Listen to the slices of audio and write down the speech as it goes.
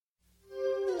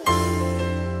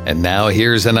And now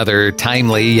here's another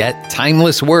timely yet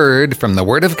timeless word from the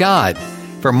Word of God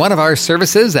from one of our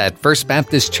services at First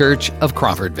Baptist Church of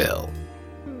Crawfordville.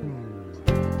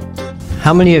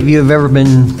 How many of you have ever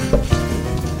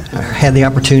had the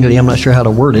opportunity, I'm not sure how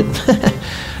to word it,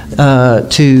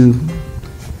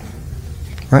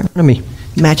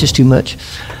 matches too much,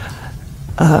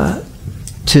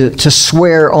 to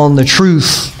swear on the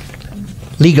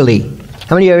truth legally?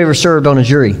 How many of you have ever served on a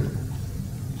jury?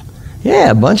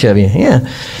 Yeah, a bunch of you, yeah.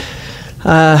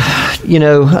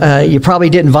 You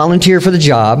probably didn't volunteer for the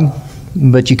job,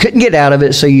 but you couldn't get out of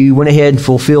it, so you went ahead and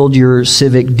fulfilled your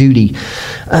civic duty.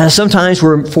 Sometimes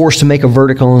we're forced to make a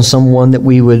verdict on someone that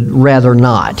we would rather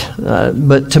not.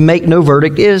 But to make no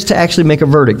verdict is to actually make a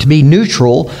verdict. To be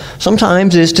neutral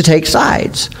sometimes is to take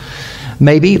sides.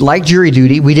 Maybe, like jury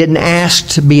duty, we didn't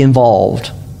ask to be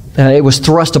involved. It was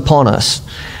thrust upon us.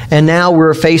 And now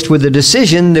we're faced with a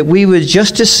decision that we would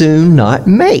just as soon not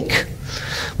make.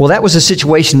 Well, that was a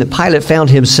situation that Pilate found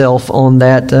himself on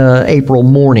that April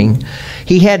morning.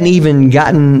 He hadn't even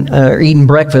eaten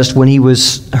breakfast when he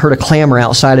heard a clamor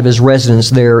outside of his residence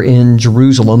there in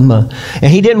Jerusalem. And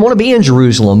he didn't want to be in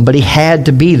Jerusalem, but he had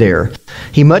to be there.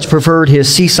 He much preferred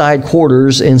his seaside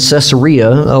quarters in Caesarea,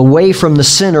 away from the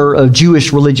center of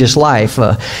Jewish religious life.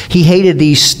 He hated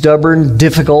these stubborn,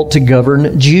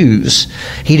 difficult-to-govern Jews.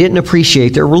 He didn't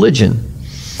appreciate their religion.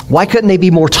 Why couldn't they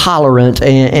be more tolerant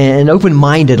and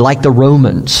open-minded like the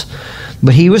Romans?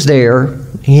 But he was there.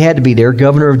 He had to be there,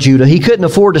 governor of Judah. He couldn't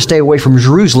afford to stay away from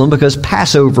Jerusalem because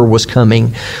Passover was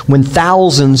coming, when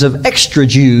thousands of extra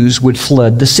Jews would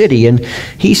flood the city, and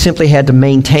he simply had to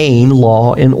maintain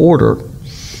law and order.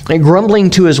 And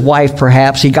grumbling to his wife,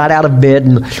 perhaps, he got out of bed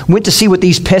and went to see what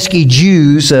these pesky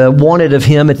Jews wanted of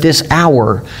him at this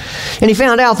hour. And he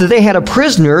found out that they had a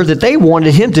prisoner that they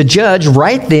wanted him to judge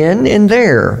right then and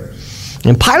there.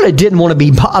 And Pilate didn't want to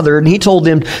be bothered, and he told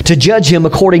them to judge him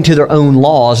according to their own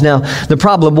laws. Now, the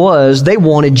problem was they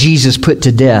wanted Jesus put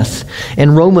to death,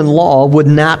 and Roman law would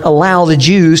not allow the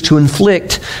Jews to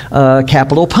inflict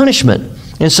capital punishment.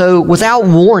 And so, without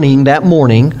warning that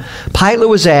morning, Pilate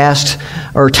was tasked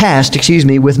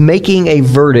with making a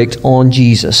verdict on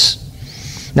Jesus.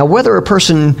 Now, whether a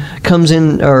person comes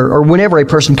in, or whenever a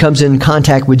person comes in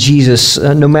contact with Jesus,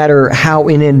 no matter how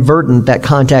inadvertent that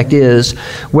contact is,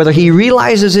 whether he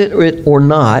realizes it or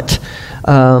not,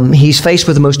 he's faced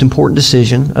with the most important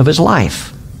decision of his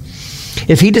life.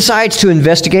 If he decides to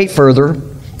investigate further,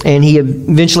 and he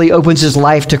eventually opens his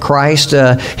life to Christ,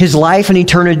 his life and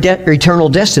eternal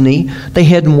destiny, they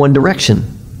head in one direction.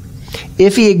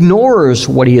 If he ignores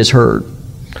what he has heard,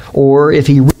 or if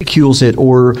he ridicules it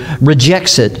or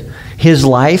rejects it, his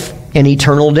life and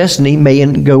eternal destiny may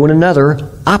go in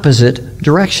another opposite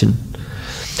direction.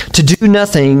 To do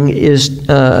nothing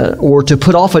or to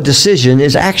put off a decision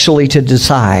is actually to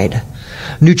decide.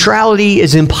 Neutrality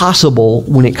is impossible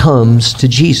when it comes to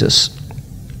Jesus.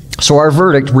 So our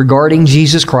verdict regarding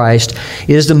Jesus Christ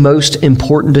is the most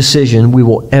important decision we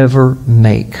will ever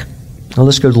make. Now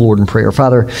let's go to the Lord in prayer.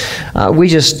 Father, we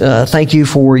just thank you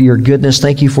for your goodness.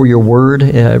 Thank you for your word.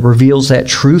 It reveals that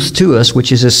truth to us,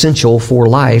 which is essential for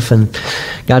life. And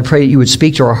God, pray that you would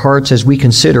speak to our hearts as we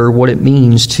consider what it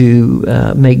means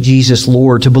to make Jesus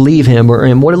Lord, to believe him,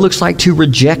 and what it looks like to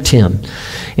reject him.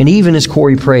 And even as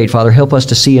Corey prayed, Father, help us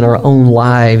to see in our own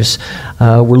lives.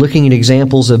 We're looking at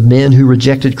examples of men who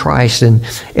rejected Christ, and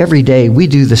every day we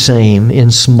do the same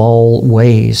in small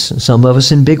ways, some of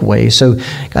us in big ways. So,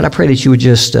 God, I pray that you would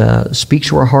just speak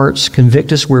to our hearts,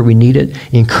 convict us where we need it,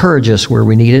 encourage us where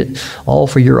we need it, all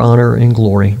for your honor and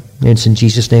glory. And it's in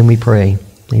Jesus' name we pray.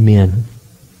 Amen.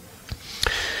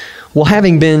 Well,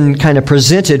 having been kind of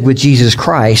presented with Jesus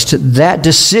Christ, that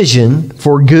decision,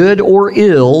 for good or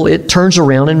ill, it turns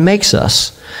around and makes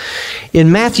us.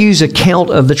 In Matthew's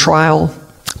account of the trial,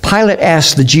 Pilate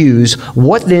asked the Jews,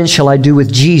 "What then shall I do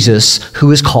with Jesus,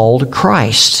 who is called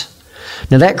Christ?"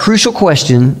 Now, that crucial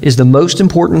question is the most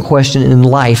important question in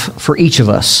life for each of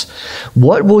us.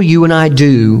 What will you and I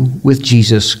do with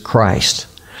Jesus Christ?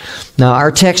 Now,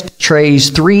 our text portrays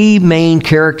three main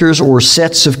characters or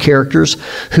sets of characters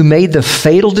who made the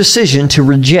fatal decision to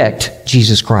reject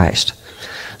Jesus Christ.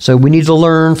 So we need to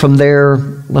learn from their,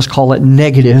 let's call it,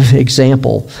 negative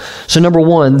example. So number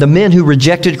one, the men who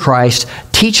rejected Christ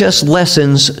teach us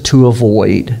lessons to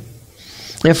avoid.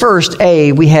 Now first,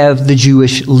 we have the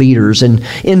Jewish leaders, and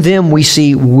in them we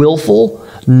see willful,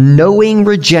 knowing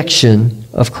rejection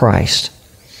of Christ.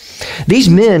 These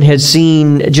men had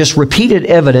seen just repeated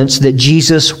evidence that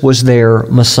Jesus was their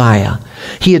Messiah.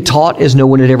 He had taught as no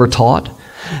one had ever taught.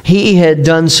 He had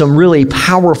done some really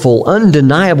powerful,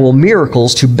 undeniable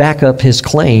miracles to back up his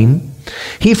claim.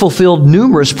 He fulfilled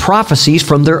numerous prophecies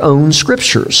from their own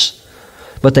scriptures.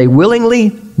 But they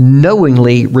willingly,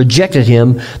 knowingly rejected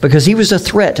him because he was a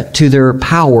threat to their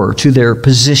power, to their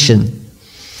position.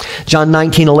 John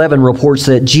 19:11 reports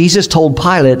that Jesus told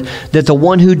Pilate that the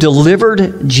one who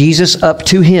delivered Jesus up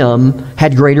to him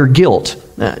had greater guilt.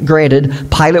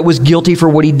 Granted, Pilate was guilty for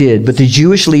what he did, but the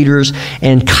Jewish leaders,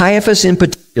 and Caiaphas in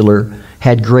particular,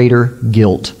 had greater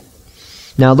guilt.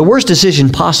 Now, the worst decision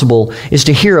possible is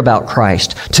to hear about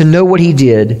Christ, to know what he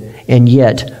did, and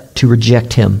yet to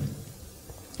reject him.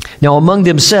 Now, among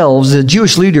themselves, the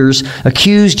Jewish leaders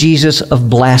accused Jesus of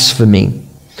blasphemy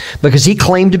because he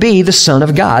claimed to be the Son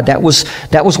of God. That was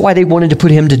why they wanted to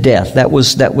put him to death. That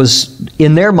was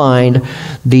in their mind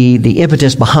the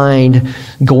impetus behind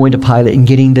going to Pilate and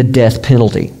getting the death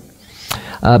penalty.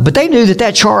 But they knew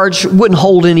that charge wouldn't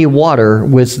hold any water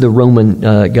with the Roman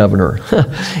governor.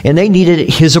 And they needed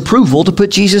his approval to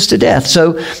put Jesus to death.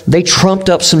 So they trumped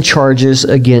up some charges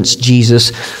against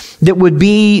Jesus that would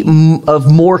be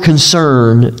of more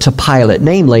concern to Pilate,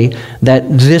 namely that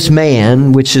this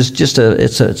man, which is just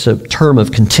it's a term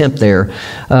of contempt there,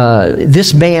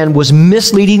 this man was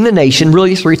misleading the nation,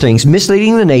 really three things: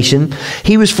 misleading the nation,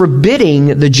 he was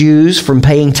forbidding the Jews from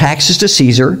paying taxes to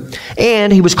Caesar,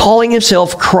 and he was calling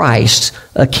himself Christ,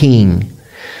 a king.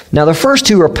 Now the first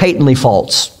two are patently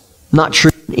false, not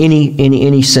true in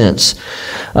any sense.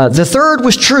 The third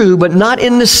was true, but not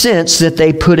in the sense that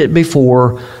they put it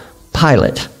before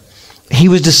Pilate. He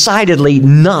was decidedly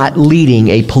not leading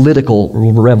a political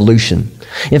revolution.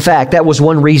 In fact, that was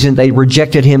one reason they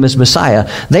rejected him as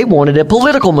Messiah. They wanted a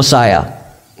political Messiah,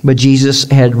 but Jesus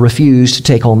had refused to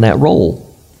take on that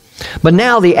role. But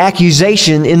now the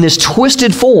accusation in this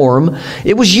twisted form,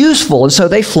 it was useful, and so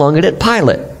they flung it at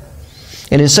Pilate.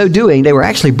 And in so doing, they were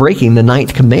actually breaking the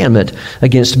 9th commandment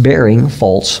against bearing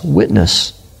false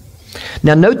witness.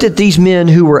 Now note that these men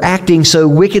who were acting so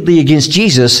wickedly against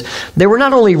Jesus, they were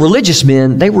not only religious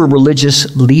men, they were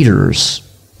religious leaders.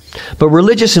 But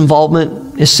religious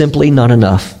involvement is simply not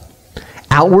enough.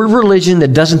 Outward religion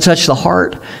that doesn't touch the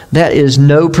heart, that is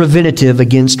no preventative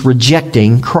against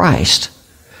rejecting Christ.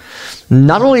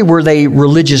 Not only were they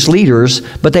religious leaders,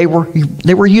 but they were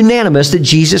unanimous that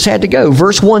Jesus had to go.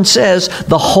 Verse 1 says,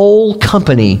 the whole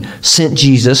company sent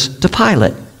Jesus to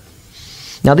Pilate.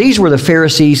 Now, these were the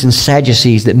Pharisees and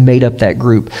Sadducees that made up that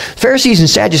group. Pharisees and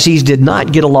Sadducees did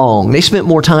not get along. They spent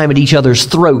more time at each other's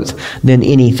throat than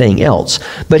anything else.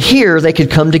 But here they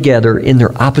could come together in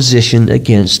their opposition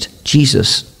against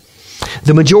Jesus.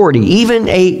 The majority, even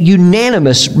a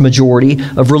unanimous majority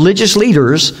of religious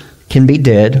leaders, can be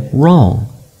dead wrong.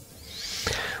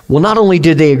 Well, not only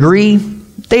did they agree,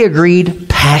 they agreed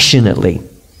passionately.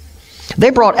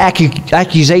 They brought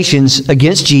accusations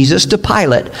against Jesus to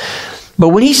Pilate. But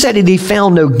when he said that he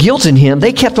found no guilt in him,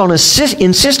 they kept on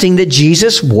insisting that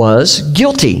Jesus was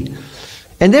guilty.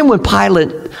 And then when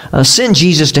Pilate sent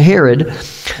Jesus to Herod,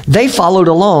 they followed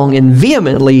along and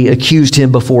vehemently accused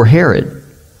him before Herod.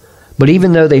 But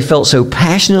even though they felt so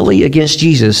passionately against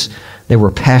Jesus, they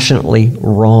were passionately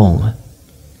wrong.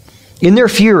 In their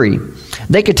fury,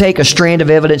 they could take a strand of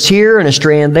evidence here and a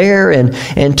strand there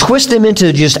and twist them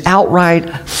into just outright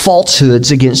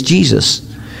falsehoods against Jesus.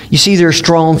 You see, their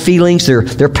strong feelings,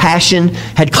 their passion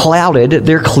had clouded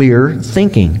their clear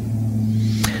thinking.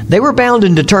 They were bound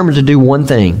and determined to do one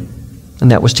thing,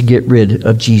 and that was to get rid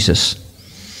of Jesus.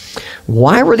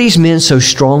 Why were these men so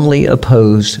strongly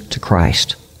opposed to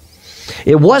Christ?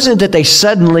 It wasn't that they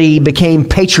suddenly became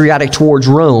patriotic towards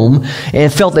Rome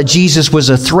and felt that Jesus was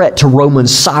a threat to Roman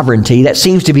sovereignty. That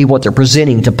seems to be what they're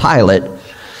presenting to Pilate.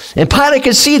 And Pilate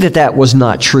could see that that was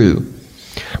not true.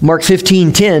 Mark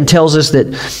 15:10 tells us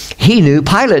that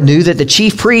Pilate knew that the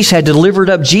chief priests had delivered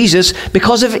up Jesus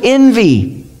because of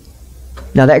envy.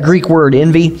 Now that Greek word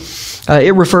envy,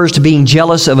 it refers to being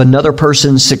jealous of another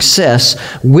person's success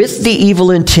with the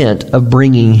evil intent of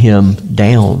bringing him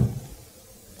down.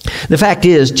 The fact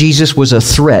is, Jesus was a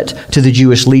threat to the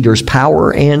Jewish leaders'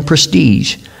 power and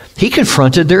prestige. He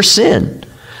confronted their sin.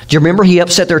 Do you remember he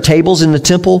upset their tables in the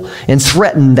temple and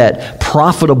threatened that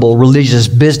profitable religious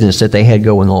business that they had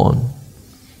going on?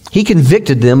 He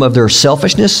convicted them of their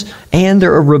selfishness and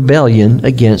their rebellion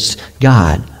against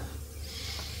God.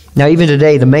 Now, even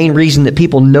today, the main reason that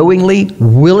people knowingly,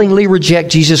 willingly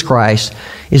reject Jesus Christ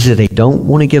is that they don't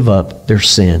want to give up their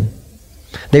sin.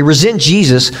 They resent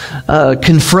Jesus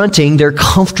confronting their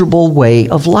comfortable way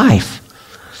of life.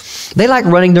 They like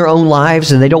running their own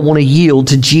lives, and they don't want to yield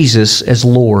to Jesus as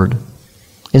Lord.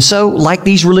 And so, like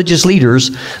these religious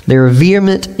leaders, they're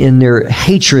vehement in their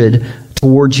hatred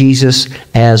toward Jesus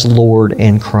as Lord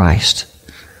and Christ.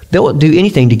 They'll do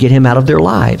anything to get him out of their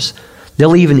lives.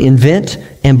 They'll even invent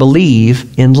and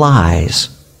believe in lies.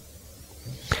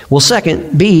 Well,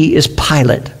 second, B is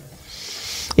Pilate.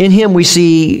 In him we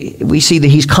see that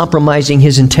he's compromising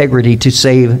his integrity to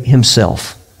save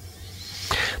himself.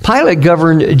 Pilate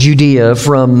governed Judea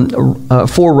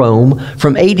for Rome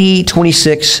from AD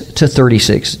 26 to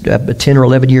 36, a 10 or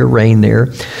 11 year reign there.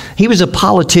 He was a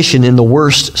politician in the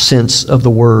worst sense of the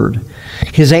word.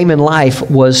 His aim in life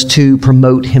was to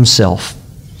promote himself.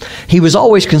 He was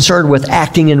always concerned with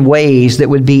acting in ways that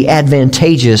would be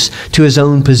advantageous to his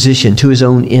own position, to his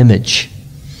own image.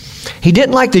 He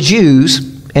didn't like the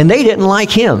Jews, and they didn't like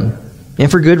him,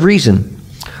 and for good reason.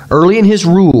 Early in his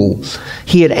rule,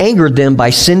 he had angered them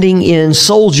by sending in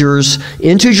soldiers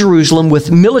into Jerusalem with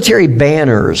military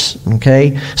banners,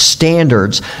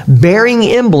 standards, bearing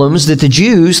emblems that the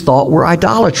Jews thought were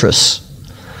idolatrous.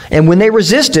 And when they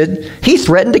resisted, he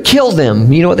threatened to kill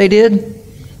them. You know what they did?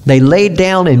 They laid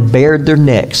down and bared their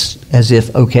necks as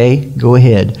if, okay, go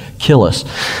ahead, kill us.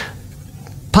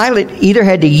 Pilate either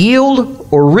had to yield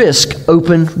or risk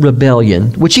open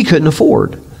rebellion, which he couldn't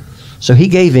afford. So he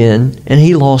gave in, and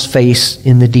he lost face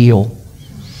in the deal.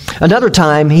 Another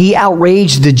time, he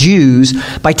outraged the Jews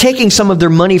by taking some of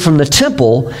their money from the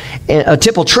temple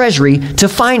treasury, to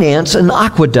finance an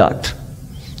aqueduct.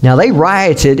 Now, they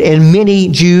rioted, and many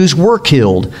Jews were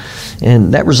killed.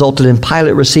 And that resulted in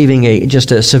Pilate receiving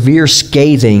just a severe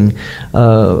scathing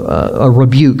a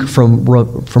rebuke from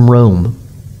Rome.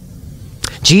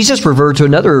 Jesus referred to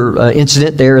another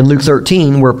incident there in Luke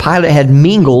 13 where Pilate had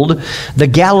mingled the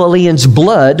Galileans'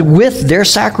 blood with their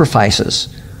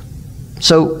sacrifices.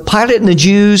 So Pilate and the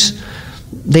Jews,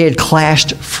 they had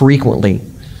clashed frequently.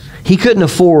 He couldn't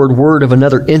afford word of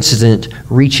another incident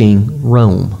reaching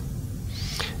Rome.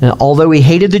 Now, although he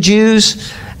hated the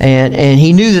Jews and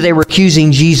he knew that they were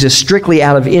accusing Jesus strictly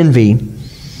out of envy,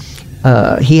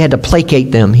 he had to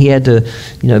placate them. He had to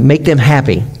make them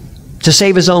happy to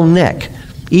save his own neck,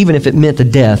 even if it meant the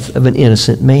death of an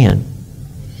innocent man.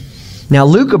 Now,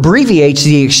 Luke abbreviates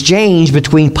the exchange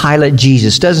between Pilate and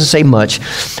Jesus. Doesn't say much.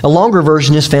 A longer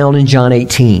version is found in John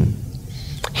 18.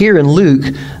 Here in Luke,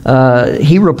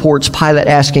 he reports Pilate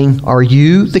asking, "Are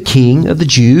you the king of the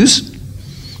Jews?"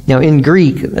 Now, in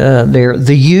Greek,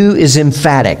 the "you" is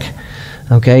emphatic.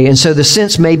 Okay, and so the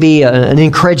sense may be an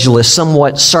incredulous,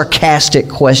 somewhat sarcastic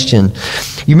question.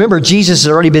 You remember, Jesus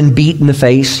had already been beat in the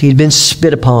face. He'd been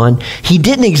spit upon. He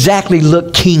didn't exactly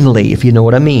look kingly, if you know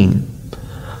what I mean.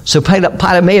 So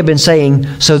Pilate may have been saying,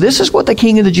 "So this is what the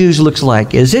king of the Jews looks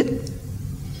like, is it?"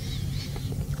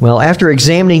 Well, after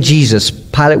examining Jesus,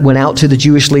 Pilate went out to the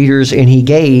Jewish leaders and he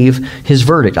gave his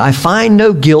verdict. "I find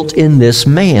no guilt in this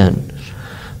man."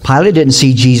 Pilate didn't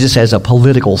see Jesus as a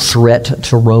political threat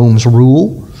to Rome's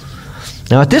rule.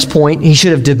 Now, at this point, he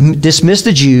should have dismissed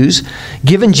the Jews,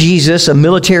 given Jesus a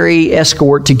military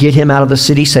escort to get him out of the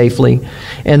city safely,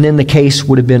 and then the case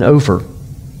would have been over.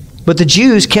 But the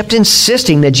Jews kept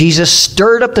insisting that Jesus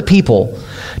stirred up the people,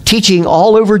 teaching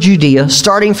all over Judea,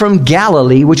 starting from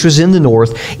Galilee, which was in the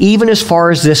north, even as far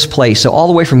as this place. So all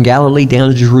the way from Galilee down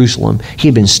to Jerusalem, he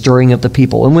had been stirring up the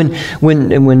people. And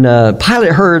when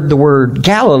Pilate heard the word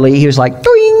Galilee, he was like,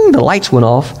 "Doing!" The lights went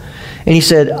off. And he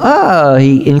said,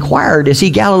 he inquired, "Is he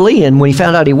Galilean?" When he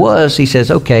found out he was, he says,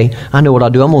 "Okay, I know what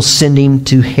I'll do. I'm going to send him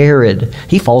to Herod."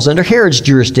 He falls under Herod's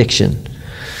jurisdiction.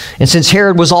 And since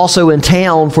Herod was also in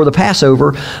town for the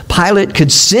Passover, Pilate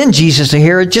could send Jesus to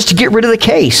Herod just to get rid of the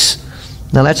case.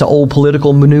 Now, that's an old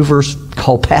political maneuver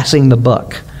called passing the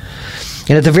buck.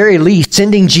 And at the very least,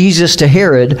 sending Jesus to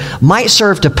Herod might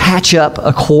serve to patch up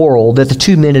a quarrel that the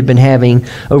two men had been having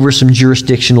over some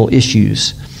jurisdictional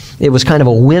issues. It was kind of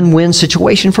a win-win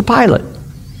situation for Pilate.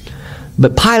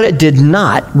 But Herod did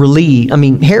not relieve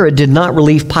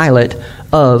Pilate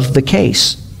of the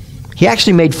case. He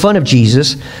actually made fun of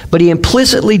Jesus, but he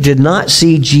implicitly did not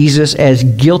see Jesus as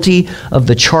guilty of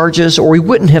the charges, or he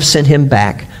wouldn't have sent him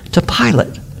back to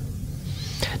Pilate.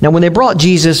 Now, when they brought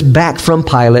Jesus back from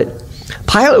Pilate,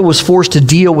 Pilate was forced to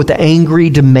deal with the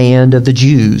angry demand of the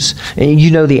Jews. And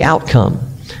you know the outcome.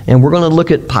 And we're going to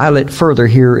look at Pilate further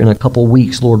here in a couple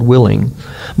weeks, Lord willing.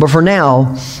 But for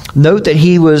now, note that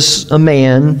he was a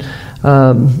man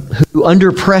who,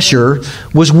 under pressure,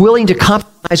 was willing to compromise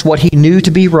what he knew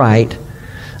to be right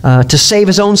to save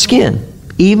his own skin,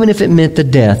 even if it meant the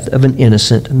death of an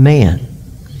innocent man.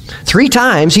 3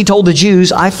 times he told the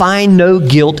Jews, "I find no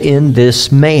guilt in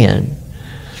this man."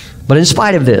 But in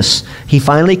spite of this, he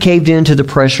finally caved into the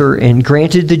pressure and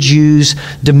granted the Jews'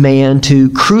 demand to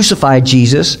crucify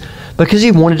Jesus because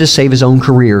he wanted to save his own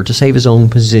career, to save his own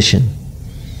position.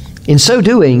 In so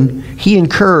doing, he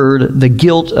incurred the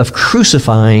guilt of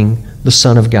crucifying the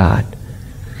Son of God.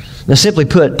 Now, simply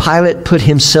put, Pilate put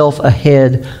himself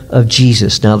ahead of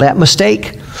Jesus. Now, that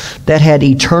mistake, that had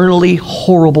eternally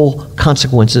horrible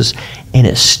consequences, and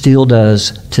it still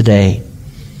does today.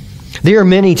 There are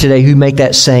many today who make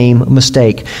that same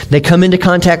mistake. They come into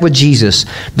contact with Jesus.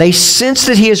 They sense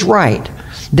that he is right,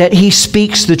 that he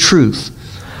speaks the truth.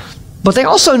 But they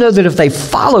also know that if they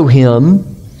follow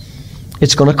him,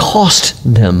 it's going to cost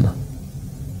them.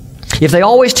 If they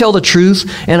always tell the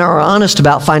truth and are honest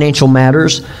about financial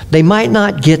matters, they might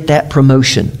not get that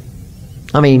promotion.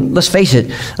 I mean, let's face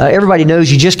it, everybody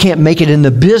knows you just can't make it in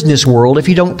the business world if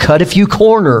you don't cut a few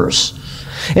corners.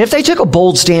 And if they took a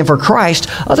bold stand for Christ,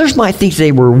 others might think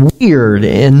they were weird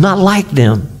and not like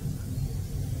them.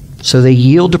 So they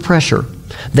yield to pressure.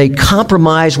 They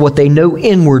compromise what they know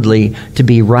inwardly to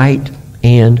be right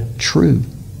and true.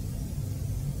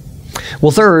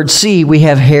 Well, third, C, we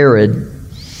have Herod.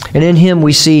 And in him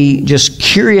we see just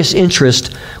curious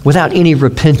interest without any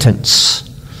repentance.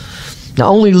 Now,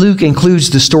 only Luke includes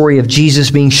the story of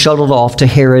Jesus being shuttled off to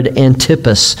Herod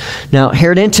Antipas. Now,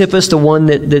 Herod Antipas, the one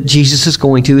that Jesus is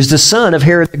going to, is the son of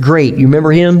Herod the Great. You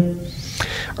remember him?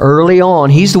 Early on,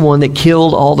 he's the one that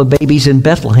killed all the babies in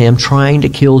Bethlehem trying to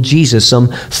kill Jesus some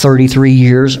 33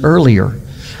 years earlier.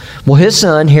 Well, his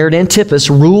son, Herod Antipas,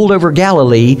 ruled over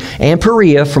Galilee and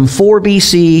Perea from 4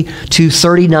 BC to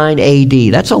 39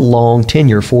 AD. That's a long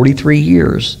tenure, 43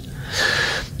 years.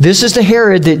 This is the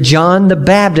Herod that John the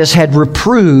Baptist had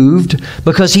reproved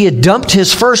because he had dumped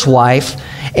his first wife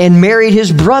and married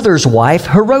his brother's wife,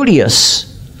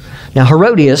 Herodias. Now,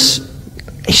 Herodias,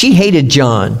 she hated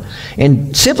John.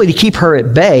 And simply to keep her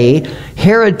at bay,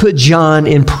 Herod put John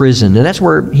in prison. And that's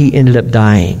where he ended up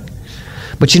dying.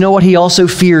 But you know what? He also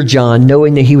feared John,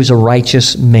 knowing that he was a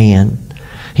righteous man.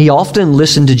 He often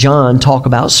listened to John talk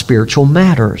about spiritual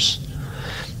matters.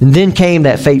 And then came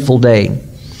that fateful day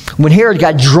when Herod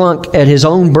got drunk at his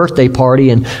own birthday party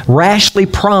and rashly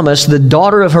promised the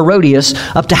daughter of Herodias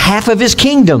up to half of his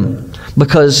kingdom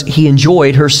because he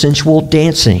enjoyed her sensual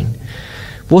dancing.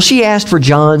 Well, she asked for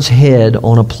John's head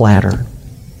on a platter.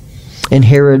 And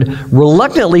Herod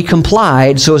reluctantly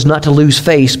complied so as not to lose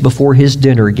face before his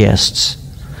dinner guests.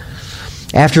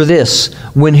 After this,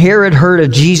 when Herod heard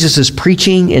of Jesus'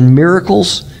 preaching and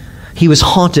miracles, he was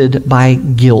haunted by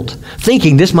guilt,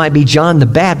 thinking this might be John the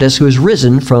Baptist who has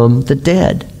risen from the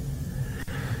dead.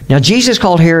 Now, Jesus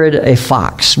called Herod a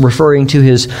fox, referring to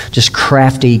his just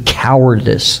crafty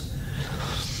cowardice.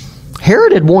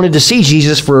 Herod had wanted to see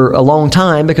Jesus for a long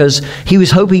time because he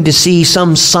was hoping to see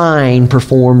some sign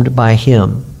performed by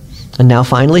him. And now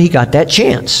finally he got that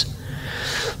chance.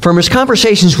 From his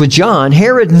conversations with John,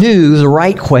 Herod knew the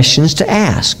right questions to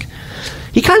ask.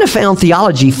 He kind of found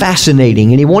theology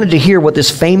fascinating, and he wanted to hear what this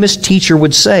famous teacher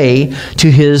would say to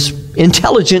his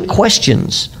intelligent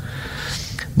questions.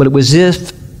 But it was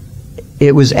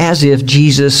as if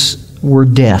Jesus were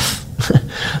deaf.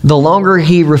 The longer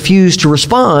he refused to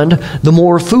respond, the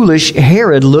more foolish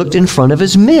Herod looked in front of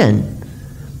his men.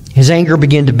 His anger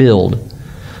began to build.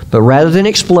 But rather than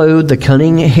explode, the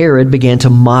cunning Herod began to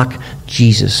mock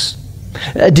Jesus.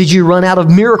 Did you run out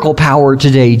of miracle power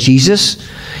today, Jesus?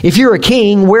 If you're a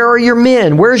king, where are your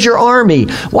men? Where's your army?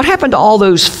 What happened to all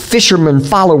those fishermen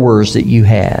followers that you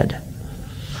had?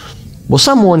 Well,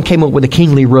 someone came up with a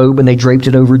kingly robe and they draped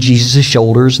it over Jesus'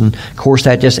 shoulders. And of course,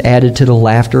 that just added to the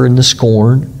laughter and the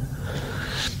scorn.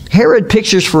 Herod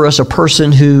pictures for us a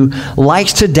person who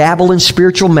likes to dabble in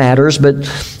spiritual matters, but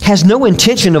has no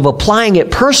intention of applying it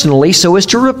personally so as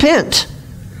to repent.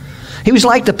 He was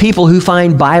like the people who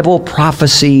find Bible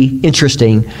prophecy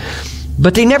interesting,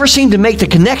 but they never seem to make the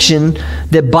connection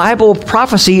that Bible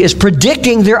prophecy is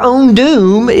predicting their own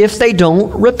doom if they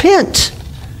don't repent.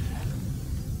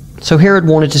 So Herod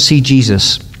wanted to see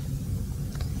Jesus.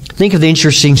 Think of the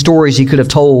interesting stories he could have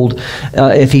told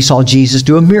if he saw Jesus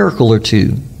do a miracle or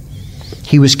two.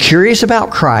 He was curious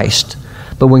about Christ,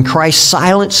 but when Christ's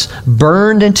silence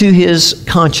burned into his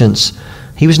conscience,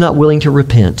 he was not willing to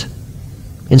repent.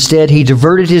 Instead, he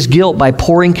diverted his guilt by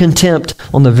pouring contempt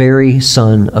on the very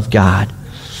Son of God.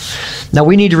 Now,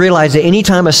 we need to realize that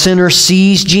anytime a sinner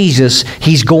sees Jesus,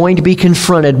 he's going to be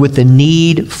confronted with the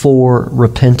need for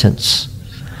repentance.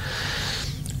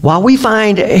 While we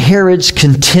find Herod's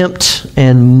contempt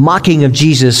and mocking of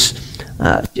Jesus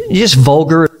just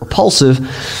vulgar and repulsive,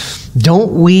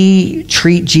 don't we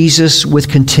treat Jesus with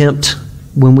contempt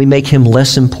when we make him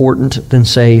less important than,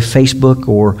 say, Facebook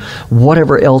or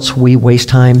whatever else we waste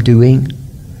time doing?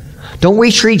 Don't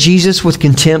we treat Jesus with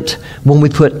contempt when we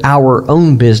put our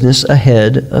own business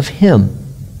ahead of him?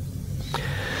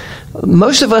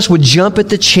 Most of us would jump at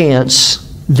the chance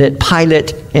that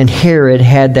Pilate and Herod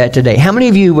had that today. How many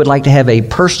of you would like to have a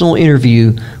personal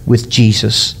interview with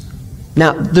Jesus?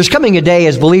 Now, there's coming a day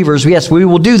as believers, yes, we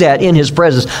will do that in his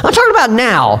presence. I'm talking about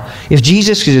now. If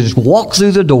Jesus could just walk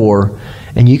through the door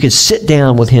and you could sit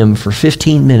down with him for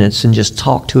 15 minutes and just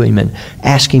talk to him and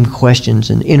ask him questions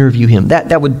and interview him,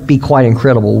 that would be quite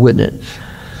incredible, wouldn't it?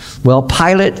 Well,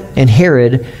 Pilate and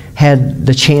Herod had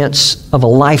the chance of a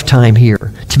lifetime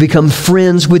here to become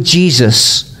friends with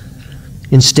Jesus.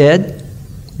 Instead,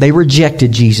 they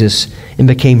rejected Jesus and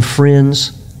became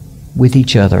friends with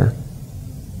each other.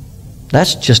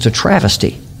 That's just a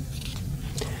travesty.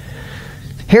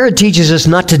 Herod teaches us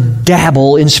not to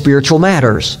dabble in spiritual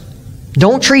matters.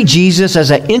 Don't treat Jesus as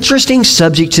an interesting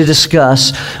subject to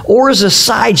discuss or as a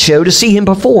sideshow to see him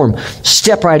perform.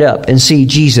 Step right up and see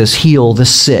Jesus heal the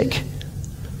sick.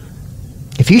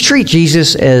 If you treat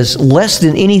Jesus as less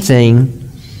than anything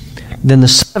than the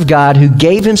Son of God who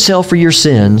gave himself for your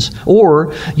sins,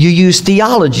 or you use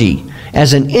theology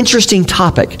as an interesting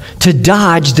topic to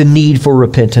dodge the need for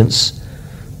repentance,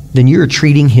 then you're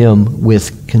treating him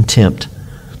with contempt.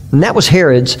 And that was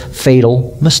Herod's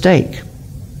fatal mistake.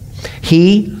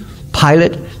 He,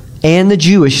 Pilate, and the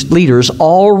Jewish leaders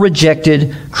all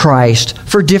rejected Christ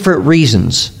for different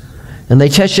reasons. And they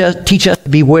teach us to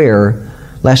beware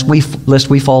lest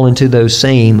we fall into those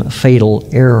same fatal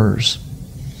errors.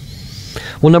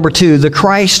 Well, number two, the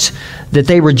Christ that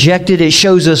they rejected, it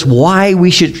shows us why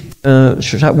we should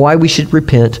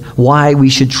repent, why we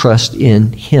should trust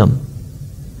in him.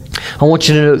 I want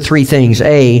you to note three things.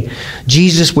 A,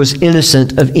 Jesus was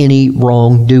innocent of any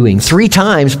wrongdoing. 3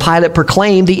 times Pilate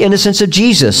proclaimed the innocence of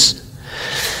Jesus.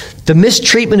 The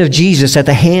mistreatment of Jesus at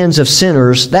the hands of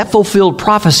sinners, that fulfilled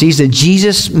prophecies that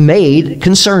Jesus made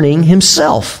concerning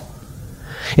himself.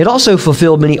 It also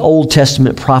fulfilled many Old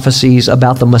Testament prophecies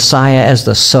about the Messiah as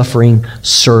the suffering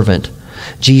servant.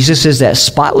 Jesus is that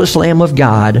spotless Lamb of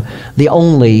God, the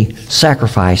only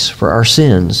sacrifice for our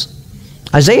sins.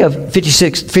 Isaiah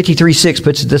 53:6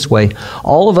 puts it this way: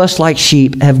 all of us like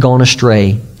sheep have gone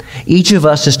astray. Each of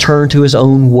us has turned to his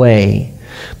own way.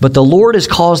 But the Lord has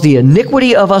caused the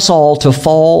iniquity of us all to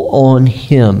fall on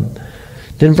him.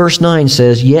 Then verse 9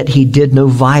 says, yet he did no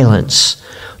violence,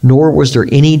 nor was there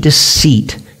any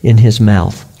deceit in his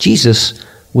mouth. Jesus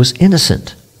was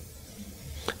innocent.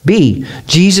 B,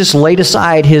 Jesus laid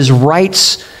aside his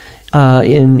rights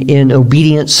in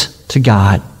obedience to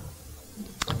God.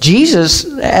 Jesus,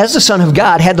 as the Son of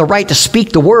God, had the right to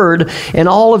speak the word, and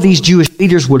all of these Jewish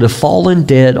leaders would have fallen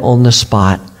dead on the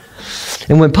spot.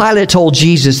 And when Pilate told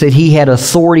Jesus that he had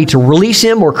authority to release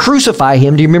him or crucify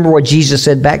him, do you remember what Jesus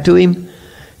said back to him?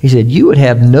 He said, you would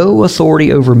have no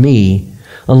authority over me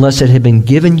unless it had been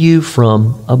given you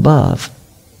from above.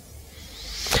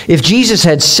 If Jesus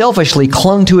had selfishly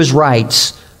clung to his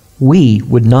rights, we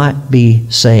would not be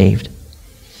saved.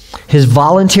 His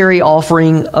voluntary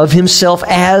offering of himself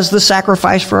as the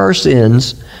sacrifice for our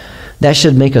sins, that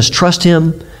should make us trust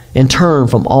him and turn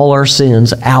from all our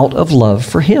sins out of love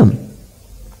for him.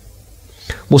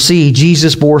 We'll see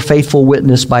Jesus bore faithful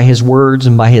witness by his words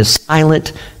and by his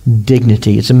silent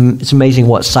dignity. It's amazing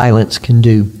what silence can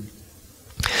do.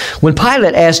 When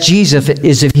Pilate asked Jesus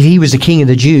if he was the king of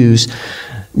the Jews,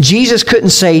 Jesus couldn't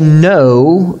say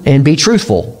no and be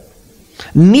truthful.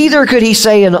 Neither could he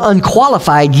say an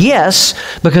unqualified yes,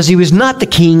 because he was not the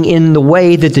king in the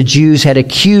way that the Jews had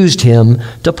accused him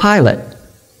to Pilate.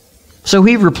 So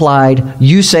he replied,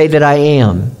 you say that I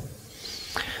am.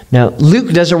 Now,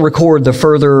 Luke doesn't record the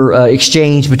further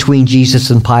exchange between Jesus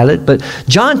and Pilate, but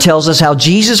John tells us how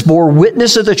Jesus bore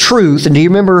witness of the truth. And do you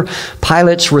remember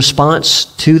Pilate's response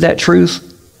to that truth?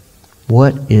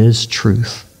 What is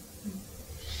truth?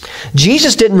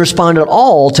 Jesus didn't respond at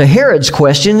all to Herod's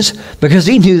questions because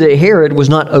he knew that Herod was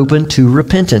not open to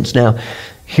repentance. Now,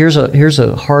 here's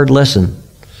a hard lesson.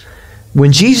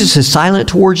 When Jesus is silent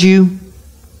towards you,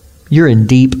 you're in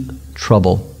deep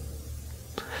trouble.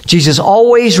 Jesus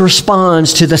always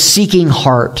responds to the seeking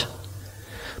heart,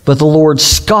 but the Lord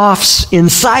scoffs in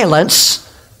silence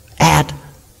at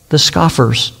the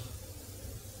scoffers.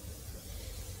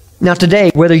 Now today,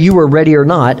 whether you were ready or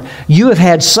not, you have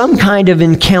had some kind of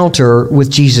encounter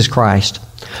with Jesus Christ.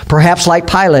 Perhaps like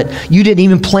Pilate, you didn't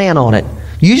even plan on it.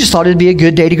 You just thought it'd be a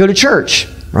good day to go to church,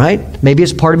 right? Maybe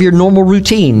it's part of your normal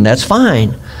routine. That's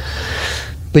fine.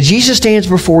 But Jesus stands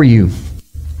before you.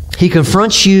 He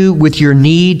confronts you with your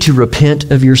need to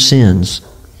repent of your sins.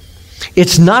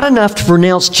 It's not enough to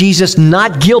pronounce Jesus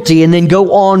not guilty and then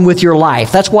go on with your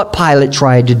life. That's what Pilate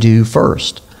tried to do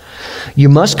first. You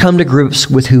must come to grips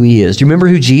with who he is. Do you remember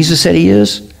who Jesus said he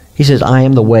is? He says, I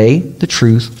am the way, the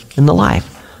truth, and the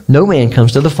life. No man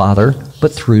comes to the Father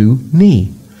but through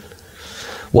me.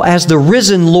 Well, as the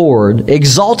risen Lord,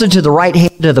 exalted to the right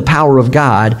hand of the power of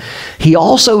God, he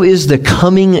also is the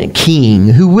coming King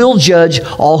who will judge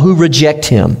all who reject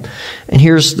him. And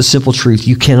here's the simple truth.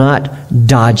 You cannot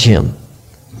dodge him.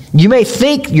 You may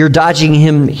think you're dodging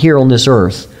him here on this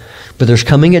earth, but there's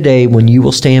coming a day when you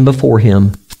will stand before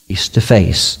him face to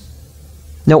face.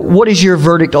 Now, what is your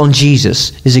verdict on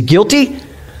Jesus? Is it guilty?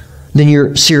 Then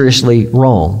you're seriously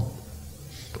wrong.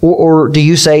 Or do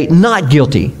you say not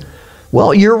guilty?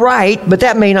 Well, you're right, but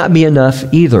that may not be enough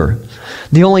either.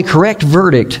 The only correct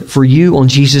verdict for you on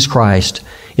Jesus Christ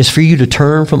is for you to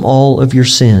turn from all of your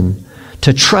sin,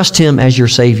 to trust him as your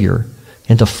Savior,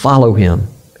 and to follow him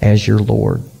as your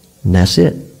Lord. And that's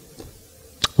it.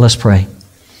 Let's pray.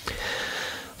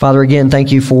 Father, again,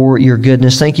 thank you for your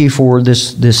goodness. Thank you for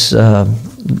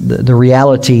the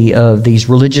reality of these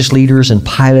religious leaders and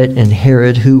Pilate and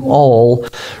Herod who all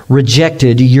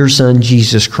rejected your Son,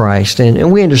 Jesus Christ.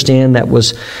 And we understand that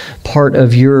was part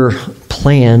of your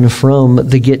plan from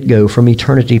the get-go, from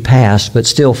eternity past. But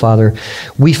still, Father,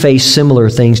 we face similar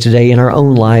things today in our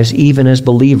own lives, even as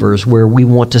believers, where we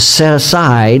want to set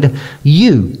aside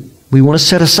you. We want to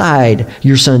set aside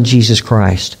your Son, Jesus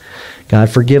Christ.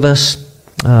 God, forgive us.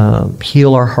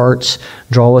 Heal our hearts,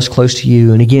 draw us close to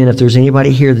you. And again, if there's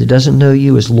anybody here that doesn't know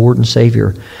you as Lord and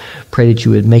Savior, pray that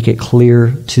you would make it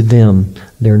clear to them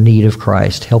their need of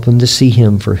Christ. Help them to see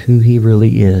him for who he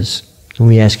really is. And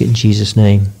we ask it in Jesus'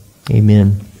 name.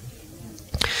 Amen.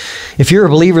 If you're a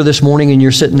believer this morning and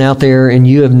you're sitting out there and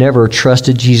you have never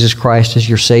trusted Jesus Christ as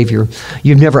your Savior,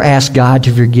 you've never asked God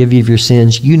to forgive you of your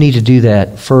sins, you need to do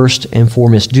that first and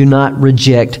foremost. Do not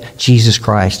reject Jesus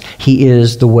Christ. He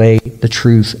is the way, the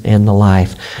truth, and the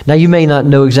life. Now, you may not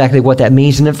know exactly what that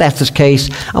means, and if that's the case,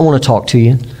 I want to talk to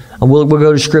you. We'll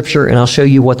go to Scripture, and I'll show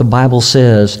you what the Bible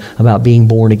says about being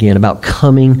born again, about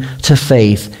coming to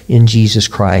faith in Jesus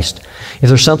Christ. If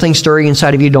there's something stirring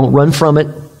inside of you, don't run from it.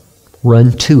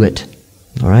 Run to it.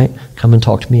 All right? Come and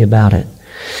talk to me about it.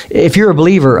 If you're a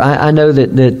believer, I know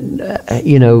that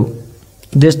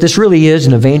this really is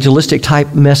an evangelistic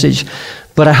type message,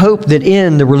 but I hope that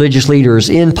in the religious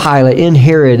leaders, in Pilate, in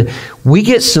Herod, we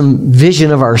get some vision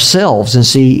of ourselves and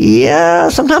see, yeah,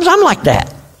 sometimes I'm like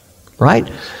that.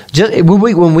 Right? Just,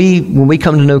 when we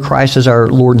come to know Christ as our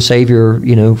Lord and Savior,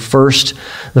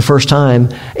 the first time,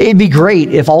 it'd be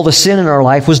great if all the sin in our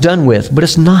life was done with, but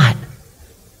it's not.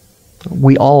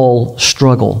 We all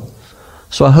struggle.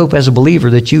 So I hope as a believer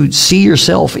that you see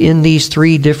yourself in these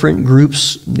three different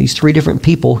groups, these three different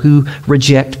people who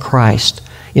reject Christ.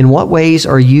 In what ways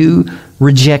are you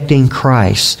rejecting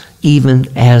Christ, even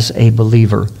as a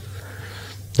believer?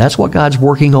 That's what God's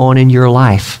working on in your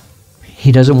life.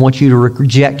 He doesn't want you to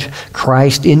reject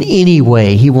Christ in any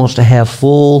way. He wants to have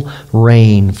full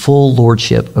reign, full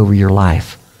lordship over your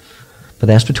life. But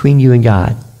that's between you and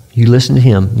God. You listen to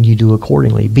him, and you do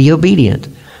accordingly. Be obedient.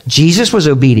 Jesus was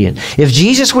obedient. If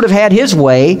Jesus would have had his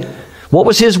way, what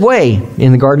was his way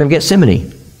in the Garden of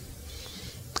Gethsemane?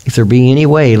 If there be any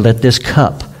way, let this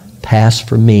cup pass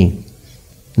from me.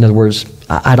 In other words,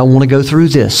 I don't want to go through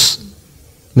this.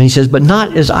 And he says, but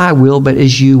not as I will, but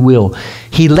as you will.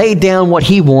 He laid down what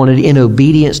he wanted in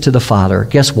obedience to the Father.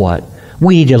 Guess what?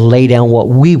 We need to lay down what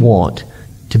we want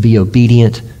to be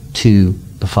obedient to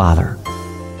the Father.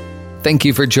 Thank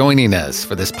you for joining us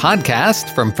for this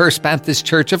podcast from First Baptist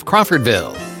Church of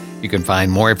Crawfordville. You can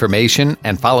find more information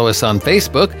and follow us on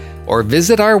Facebook or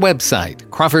visit our website,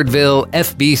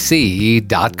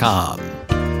 crawfordvillefbc.com.